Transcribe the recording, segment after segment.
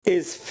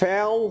Is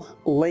foul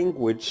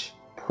language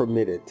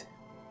permitted?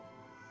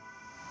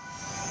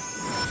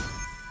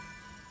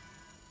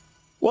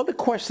 Well, the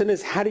question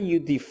is, how do you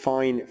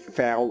define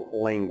foul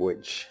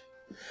language?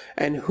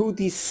 And who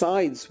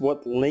decides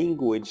what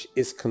language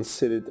is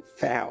considered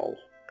foul?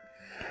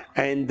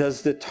 And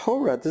does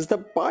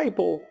the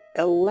Bible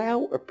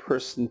allow a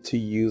person to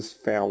use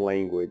foul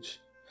language?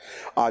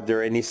 Are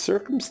there any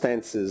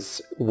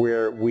circumstances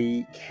where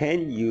we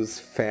can use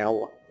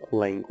foul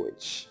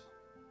language?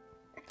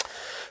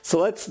 So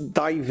let's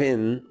dive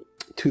in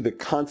to the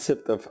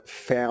concept of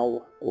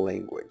foul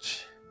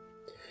language.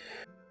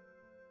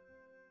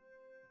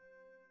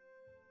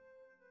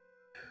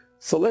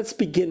 So let's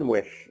begin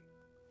with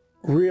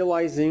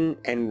realizing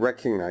and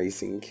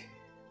recognizing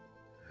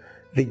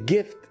the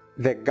gift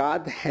that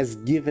God has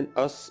given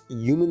us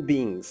human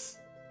beings,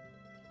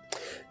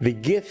 the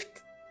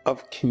gift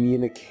of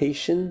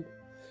communication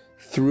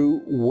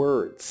through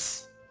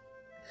words,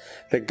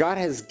 that God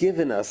has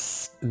given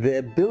us the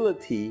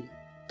ability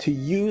to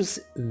use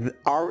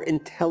our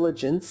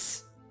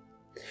intelligence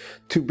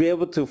to be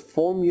able to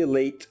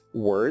formulate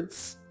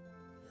words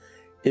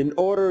in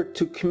order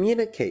to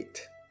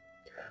communicate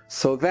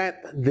so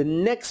that the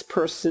next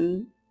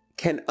person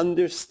can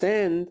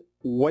understand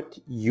what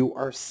you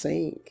are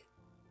saying.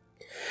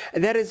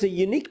 And that is a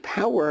unique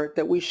power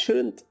that we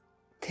shouldn't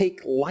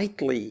take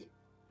lightly.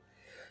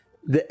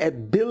 The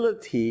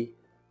ability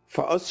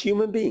for us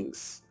human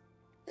beings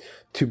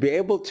to be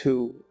able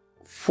to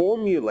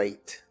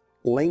formulate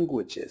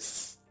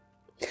languages.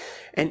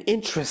 And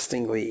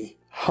interestingly,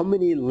 how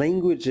many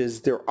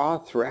languages there are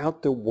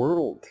throughout the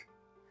world.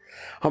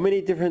 How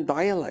many different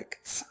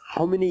dialects,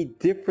 how many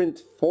different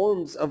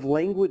forms of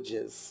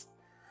languages.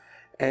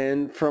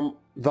 And from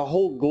the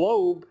whole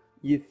globe,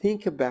 you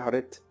think about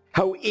it,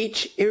 how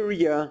each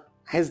area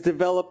has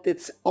developed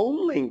its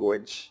own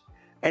language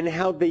and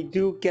how they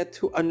do get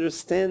to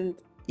understand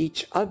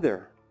each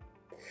other.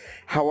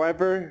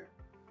 However,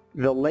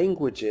 the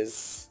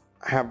languages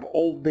have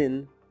all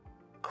been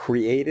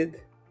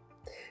created,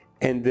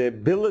 and the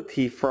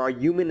ability for our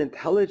human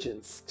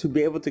intelligence to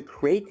be able to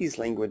create these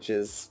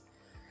languages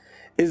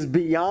is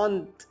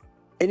beyond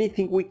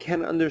anything we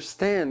can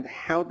understand.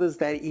 How does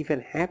that even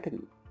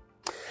happen?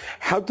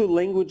 How do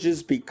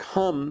languages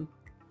become,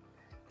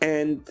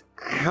 and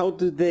how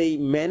do they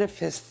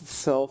manifest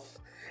itself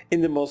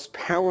in the most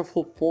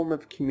powerful form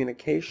of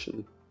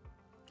communication?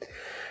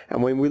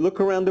 And when we look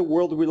around the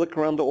world, we look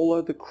around all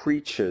other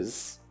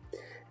creatures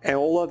and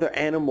all other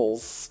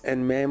animals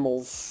and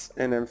mammals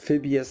and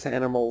amphibious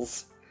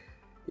animals.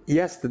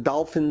 Yes, the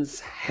dolphins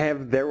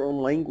have their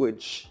own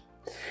language,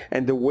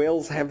 and the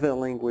whales have their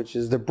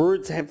languages, the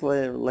birds have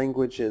their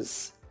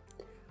languages,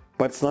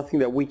 but it's nothing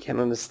that we can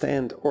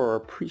understand or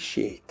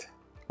appreciate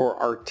or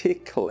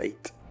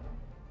articulate.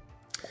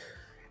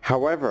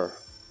 However,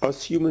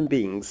 us human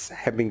beings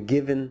have been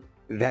given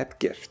that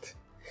gift,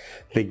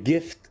 the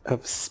gift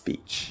of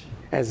speech.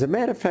 As a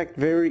matter of fact,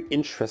 very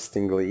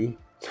interestingly,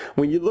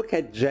 when you look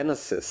at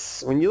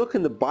Genesis, when you look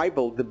in the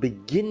Bible, the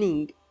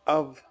beginning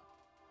of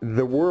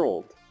the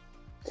world,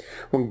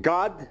 when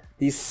God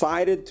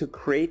decided to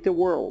create the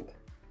world,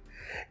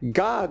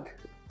 God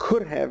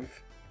could have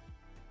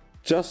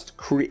just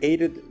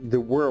created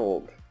the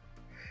world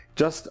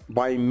just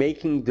by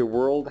making the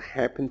world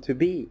happen to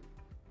be.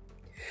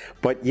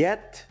 But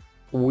yet,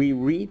 we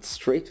read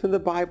straight from the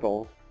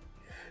Bible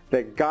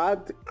that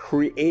God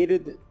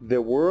created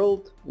the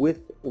world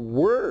with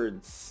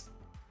words.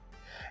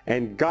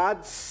 And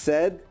God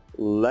said,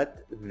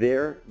 "Let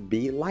there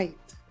be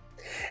light."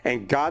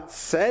 And God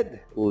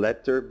said,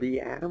 "Let there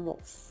be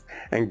animals."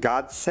 And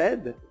God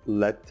said,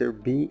 "Let there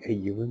be a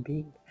human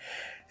being."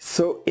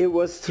 So it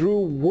was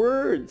through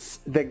words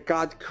that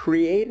God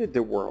created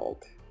the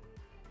world.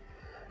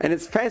 And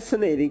it's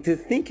fascinating to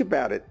think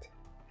about it,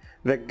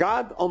 that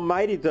God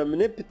Almighty, the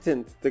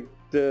omnipotent,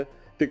 the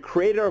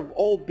creator of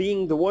all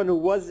being, the one who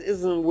was,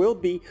 is, and will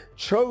be,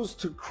 chose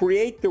to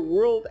create the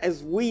world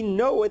as we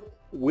know it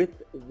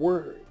with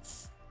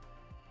words.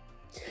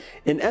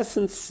 In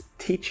essence,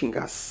 teaching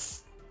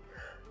us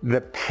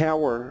the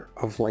power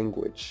of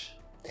language,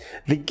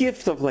 the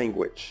gift of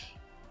language,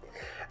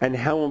 and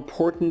how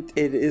important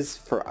it is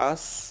for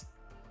us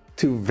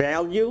to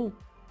value,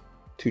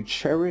 to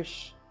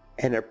cherish,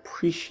 and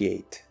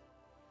appreciate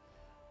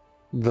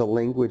the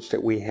language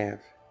that we have,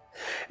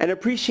 and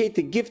appreciate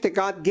the gift that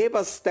God gave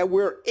us, that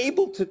we're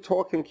able to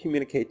talk and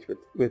communicate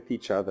with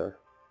each other.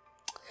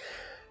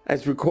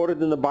 As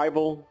recorded in the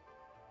Bible,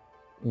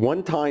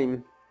 one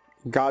time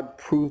God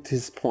proved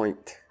his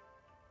point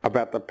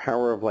about the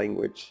power of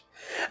language,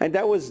 and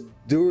that was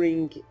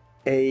during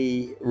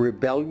a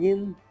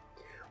rebellion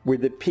where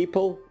the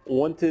people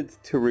wanted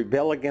to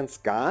rebel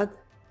against God,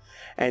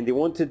 and they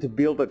wanted to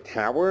build a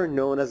tower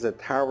known as the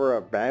Tower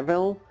of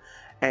Babel,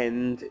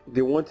 and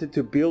they wanted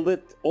to build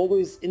it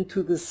always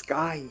into the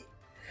sky,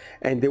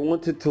 and they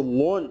wanted to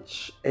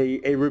launch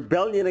a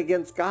rebellion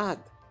against God.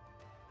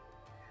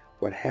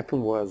 What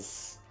happened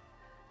was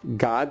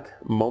God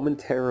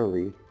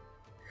momentarily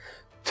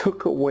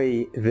took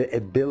away the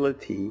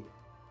ability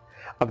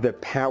of the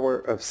power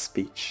of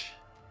speech.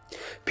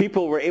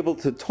 People were able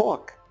to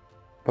talk,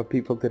 but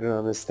people didn't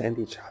understand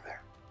each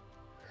other.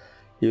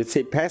 You would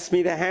say, pass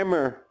me the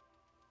hammer.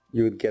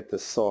 You would get the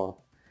saw.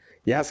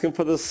 You ask him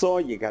for the saw,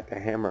 you got the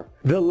hammer.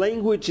 The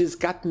languages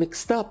got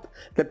mixed up.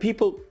 The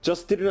people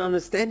just didn't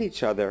understand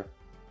each other.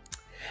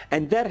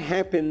 And that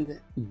happened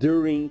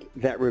during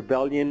that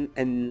rebellion,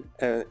 and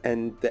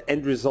the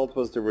end result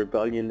was the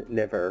rebellion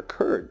never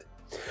occurred.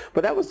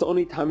 But that was the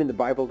only time in the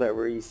Bible that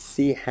we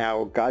see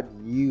how God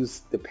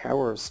used the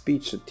power of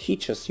speech to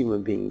teach us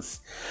human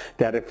beings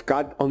that if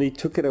God only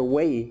took it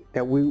away,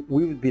 that we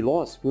would be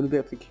lost. We wouldn't be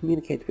able to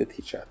communicate with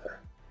each other.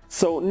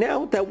 So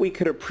now that we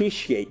could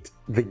appreciate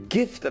the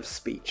gift of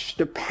speech,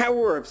 the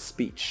power of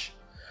speech,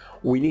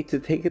 we need to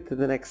take it to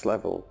the next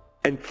level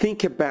and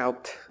think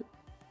about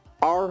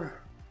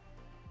our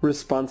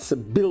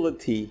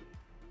responsibility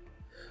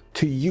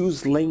to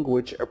use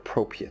language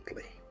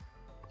appropriately,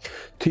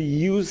 to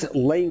use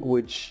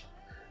language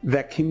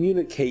that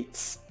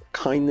communicates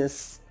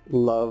kindness,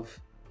 love,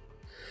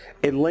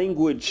 a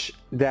language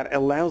that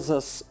allows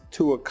us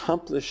to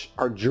accomplish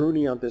our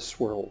journey on this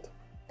world,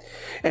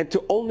 and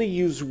to only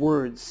use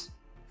words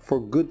for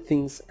good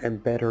things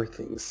and better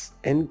things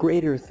and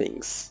greater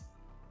things.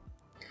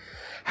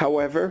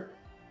 However,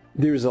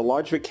 there's a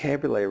large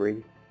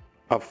vocabulary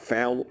of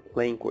foul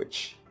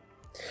language.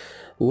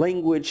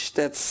 Language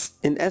that's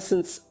in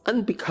essence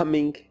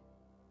unbecoming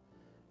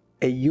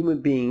a human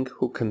being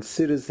who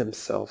considers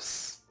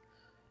themselves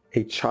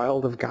a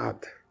child of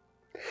God.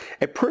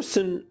 A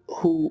person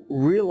who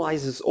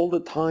realizes all the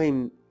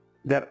time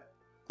that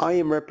I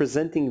am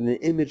representing the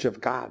image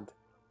of God.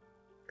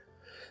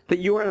 That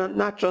you are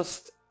not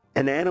just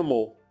an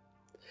animal.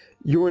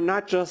 You are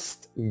not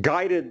just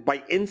guided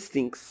by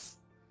instincts,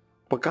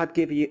 but God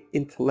gave you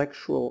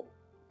intellectual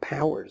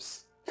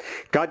powers.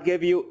 God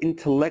gave you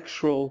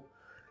intellectual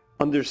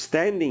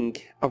understanding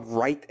of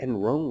right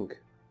and wrong.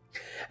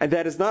 And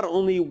that is not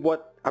only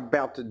what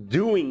about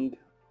doing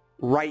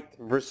right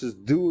versus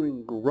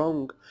doing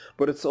wrong,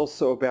 but it's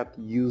also about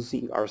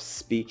using our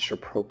speech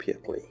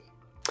appropriately.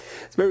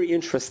 It's very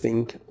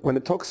interesting when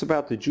it talks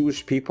about the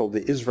Jewish people,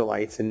 the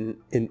Israelites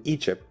in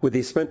Egypt, where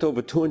they spent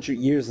over 200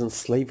 years in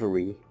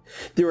slavery.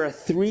 There are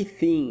three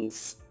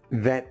things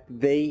that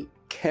they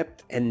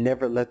kept and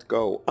never let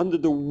go under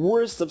the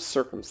worst of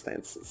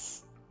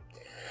circumstances.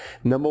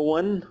 Number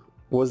one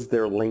was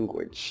their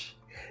language.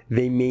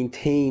 They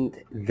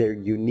maintained their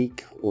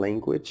unique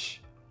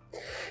language.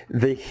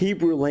 The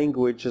Hebrew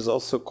language is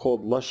also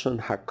called Lashon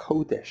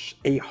HaKodesh,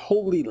 a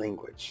holy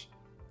language.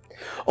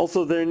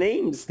 Also their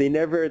names, they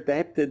never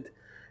adapted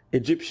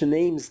Egyptian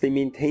names, they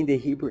maintained the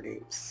Hebrew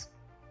names.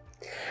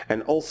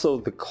 And also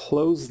the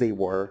clothes they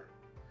wore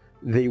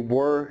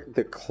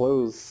the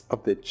clothes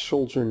of the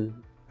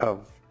children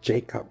of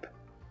Jacob,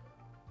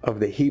 of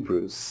the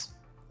Hebrews.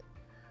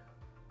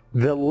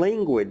 The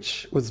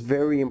language was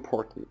very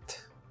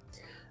important.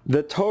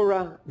 The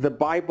Torah, the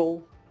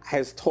Bible,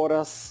 has taught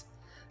us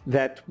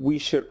that we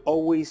should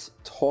always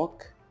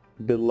talk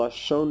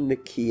b'lashon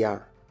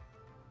nekiyah,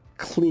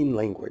 clean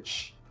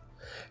language.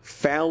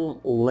 Foul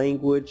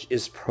language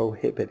is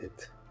prohibited.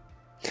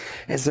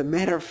 As a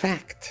matter of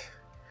fact,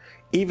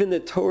 even the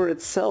Torah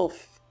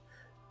itself,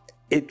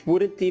 it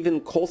wouldn't even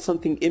call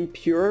something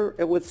impure.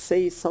 It would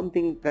say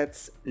something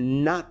that's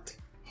not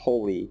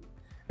holy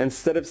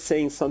instead of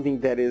saying something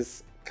that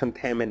is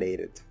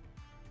contaminated.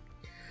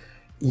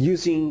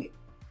 Using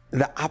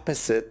the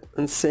opposite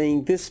and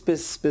saying this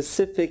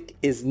specific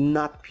is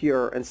not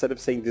pure instead of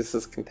saying this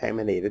is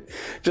contaminated.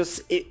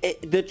 Just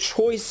the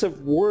choice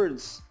of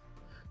words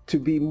to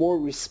be more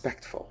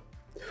respectful,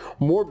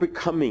 more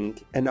becoming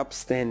an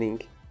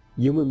upstanding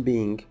human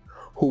being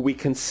who we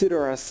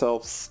consider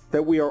ourselves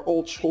that we are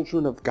all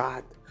children of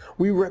God.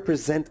 We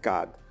represent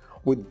God.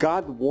 Would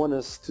God want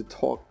us to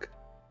talk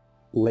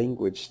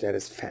language that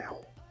is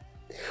foul?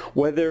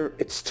 Whether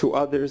it's to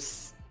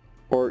others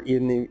or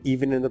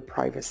even in the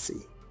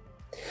privacy.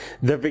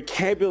 The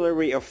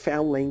vocabulary of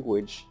foul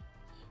language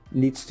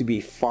needs to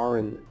be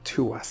foreign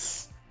to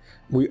us.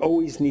 We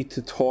always need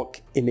to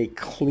talk in a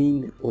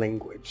clean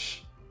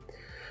language.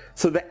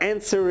 So the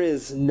answer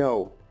is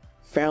no.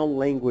 Foul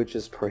language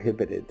is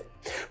prohibited.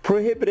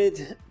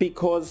 Prohibited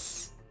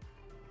because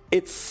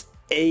it's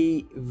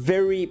a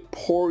very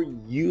poor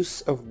use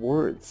of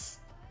words.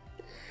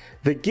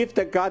 The gift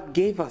that God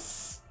gave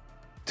us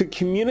to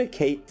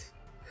communicate,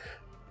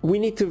 we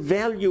need to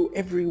value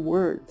every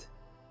word.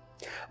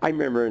 I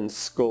remember in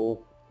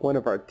school, one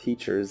of our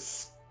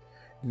teachers,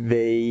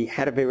 they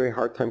had a very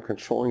hard time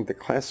controlling the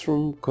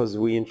classroom because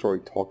we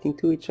enjoyed talking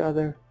to each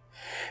other.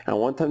 And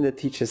one time the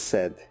teacher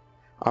said,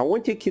 I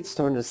want you kids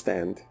to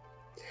understand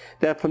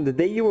that from the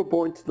day you were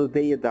born to the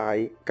day you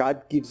die,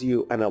 God gives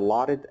you an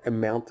allotted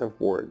amount of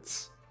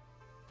words.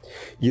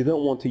 You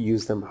don't want to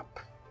use them up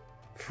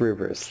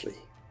frivolously.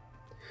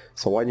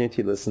 So why don't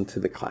you listen to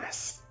the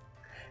class?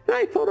 And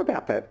I thought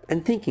about that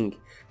and thinking,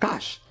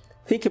 gosh,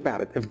 think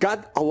about it. If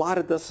God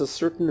allotted us a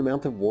certain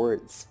amount of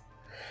words,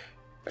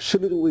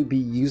 shouldn't we be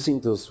using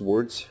those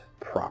words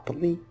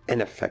properly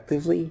and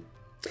effectively?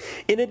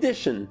 In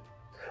addition,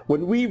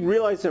 when we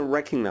realize and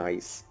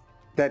recognize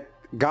that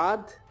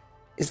God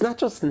is not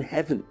just in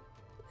heaven,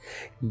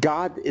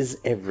 God is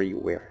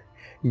everywhere.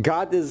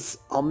 God is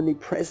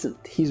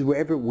omnipresent. He's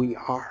wherever we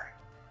are.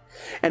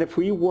 And if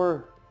we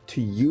were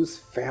to use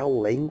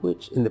foul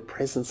language in the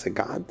presence of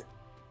God,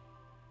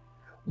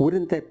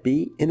 wouldn't that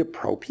be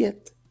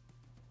inappropriate?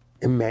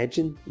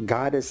 Imagine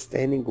God is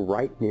standing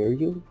right near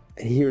you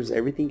and hears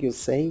everything you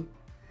say.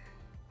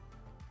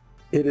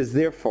 It is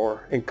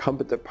therefore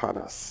incumbent upon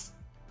us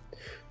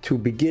to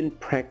begin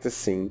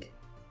practicing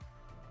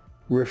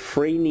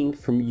refraining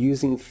from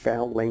using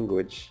foul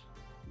language,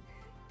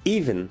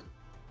 even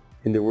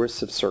in the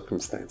worst of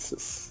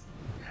circumstances.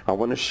 I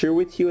want to share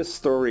with you a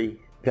story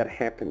that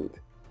happened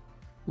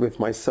with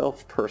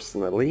myself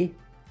personally,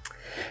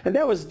 and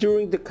that was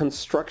during the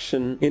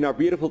construction in our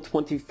beautiful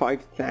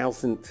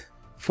 25,000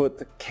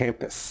 foot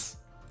campus.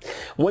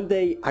 One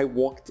day I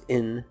walked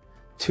in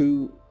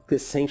to the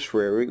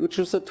sanctuary, which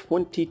was a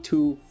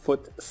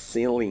 22-foot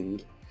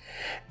ceiling,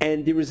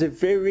 and there was a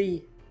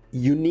very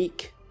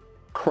unique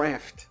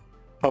craft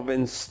of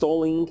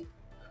installing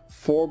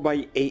 4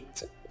 by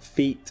 8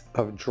 feet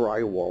of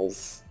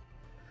drywalls.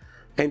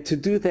 And to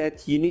do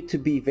that, you need to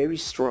be very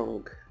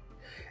strong,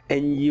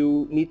 and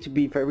you need to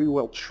be very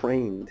well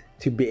trained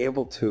to be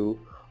able to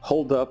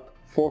hold up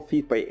 4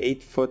 feet by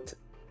 8 foot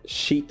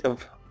sheet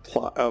of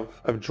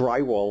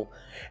drywall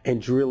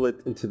and drill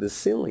it into the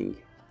ceiling.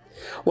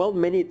 Well,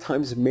 many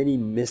times many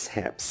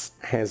mishaps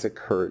has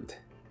occurred,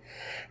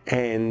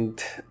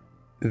 and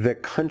the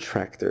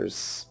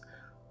contractors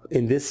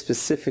in this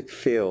specific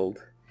field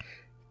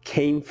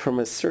came from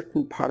a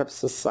certain part of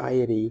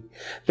society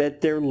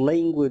that their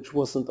language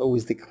wasn't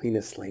always the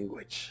cleanest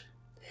language.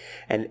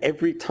 And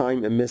every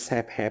time a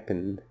mishap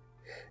happened,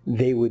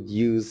 they would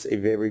use a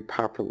very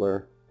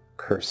popular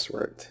curse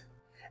word.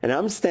 And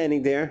I'm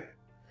standing there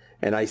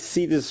and I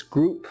see this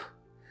group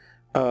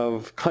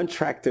of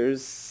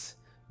contractors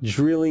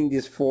drilling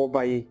these 4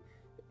 by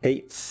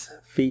 8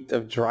 feet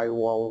of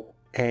drywall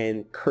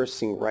and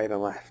cursing right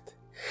and left.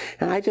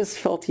 And I just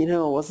felt, it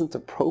wasn't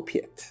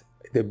appropriate.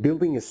 They're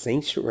building a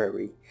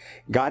sanctuary.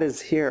 God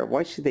is here.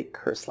 Why should they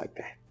curse like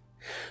that?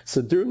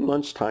 So during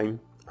lunchtime,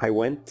 I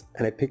went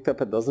and I picked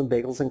up a dozen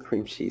bagels and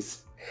cream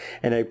cheese,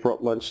 and I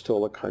brought lunch to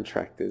all the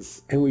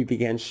contractors, and we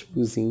began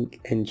schmoozing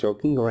and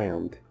joking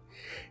around.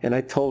 And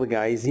I told the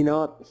guys, you know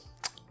what?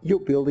 You're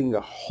building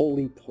a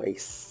holy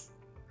place.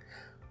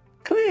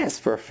 Can I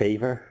ask for a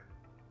favor?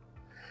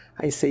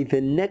 I say,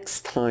 the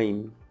next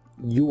time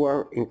you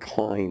are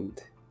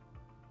inclined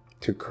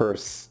to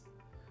curse,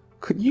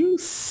 could you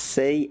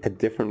say a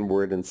different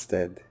word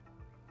instead?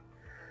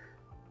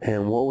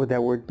 And what would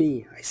that word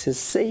be? I said,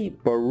 say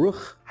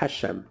Baruch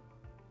Hashem.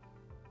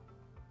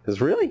 He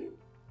says, really?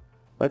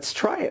 Let's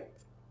try it.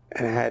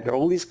 And I had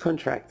all these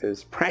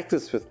contractors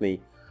practice with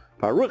me,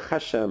 Baruch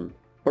Hashem,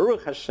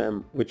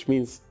 which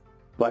means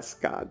bless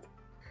God.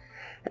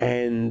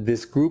 And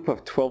this group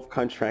of 12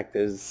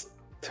 contractors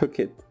took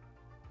it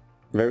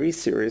very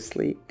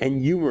seriously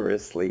and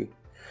humorously,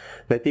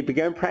 that they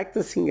began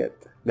practicing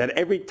it. That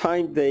every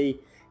time they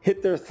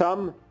hit their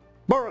thumb,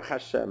 Baruch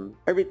Hashem.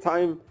 Every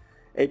time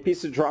a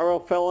piece of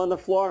drywall fell on the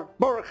floor,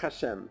 Baruch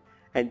Hashem.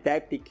 And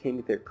that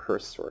became their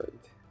curse word.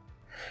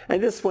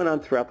 And this went on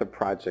throughout the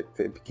project.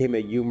 It became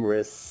a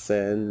humorous,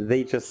 and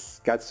they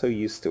just got so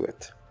used to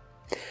it.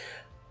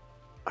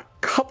 A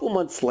couple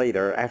months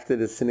later, after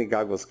the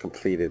synagogue was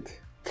completed,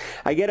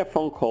 I get a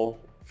phone call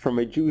from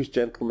a Jewish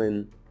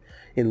gentleman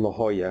in La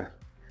Jolla.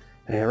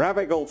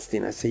 Rabbi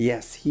Goldstein. I say,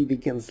 yes. He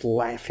begins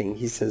laughing.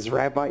 He says,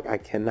 Rabbi, I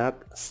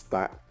cannot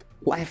stop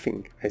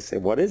laughing. I say,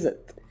 what is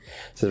it?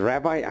 He says,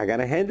 Rabbi, I got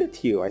to hand it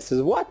to you. I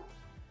says, what?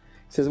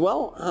 He says,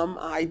 well,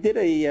 I did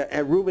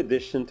a room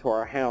addition to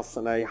our house,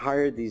 and I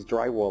hired these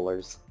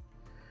drywallers.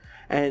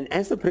 And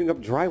as they're putting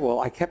up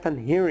drywall, I kept on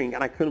hearing,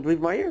 and I couldn't believe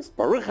my ears,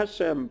 Baruch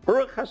Hashem,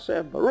 Baruch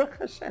Hashem, Baruch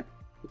Hashem.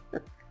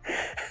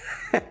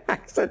 I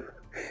said,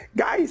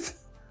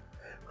 guys,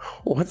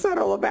 what's that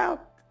all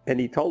about? And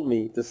he told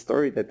me the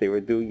story that they were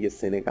doing a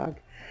synagogue,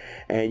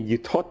 and you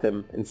taught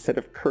them, instead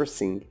of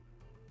cursing,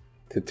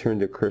 to turn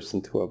the curse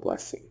into a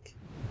blessing.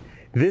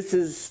 This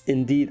is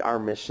indeed our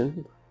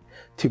mission,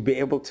 to be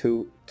able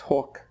to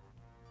talk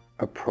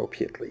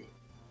appropriately.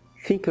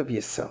 Think of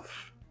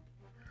yourself,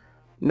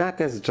 not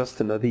as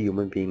just another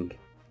human being,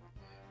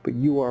 but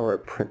you are a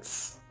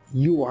prince.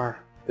 You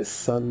are the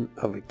son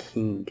of a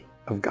king,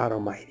 of God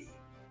Almighty.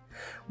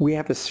 We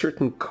have a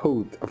certain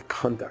code of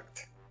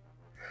conduct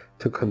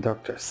to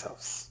conduct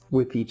ourselves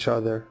with each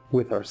other,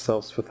 with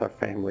ourselves, with our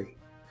family,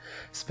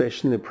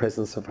 especially in the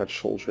presence of our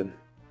children.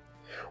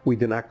 We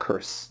do not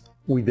curse.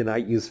 We do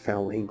not use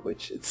foul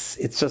language. It's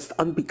just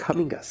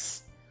unbecoming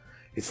us.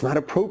 It's not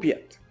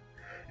appropriate.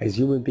 As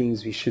human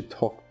beings, we should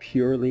talk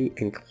purely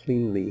and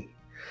cleanly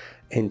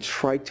and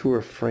try to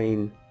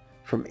refrain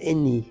from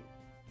any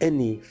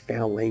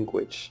foul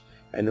language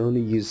and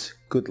only use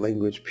good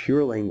language,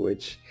 pure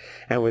language.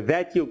 And with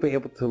that, you'll be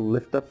able to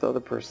lift up the other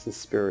person's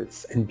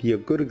spirits and be a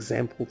good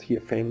example to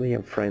your family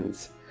and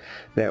friends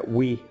that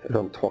we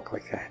don't talk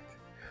like that.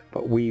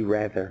 but we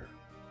rather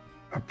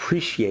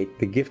appreciate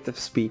the gift of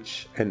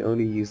speech and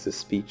only use the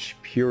speech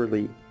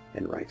purely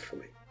and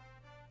rightfully.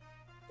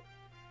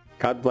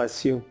 God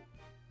bless you.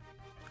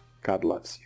 God loves you.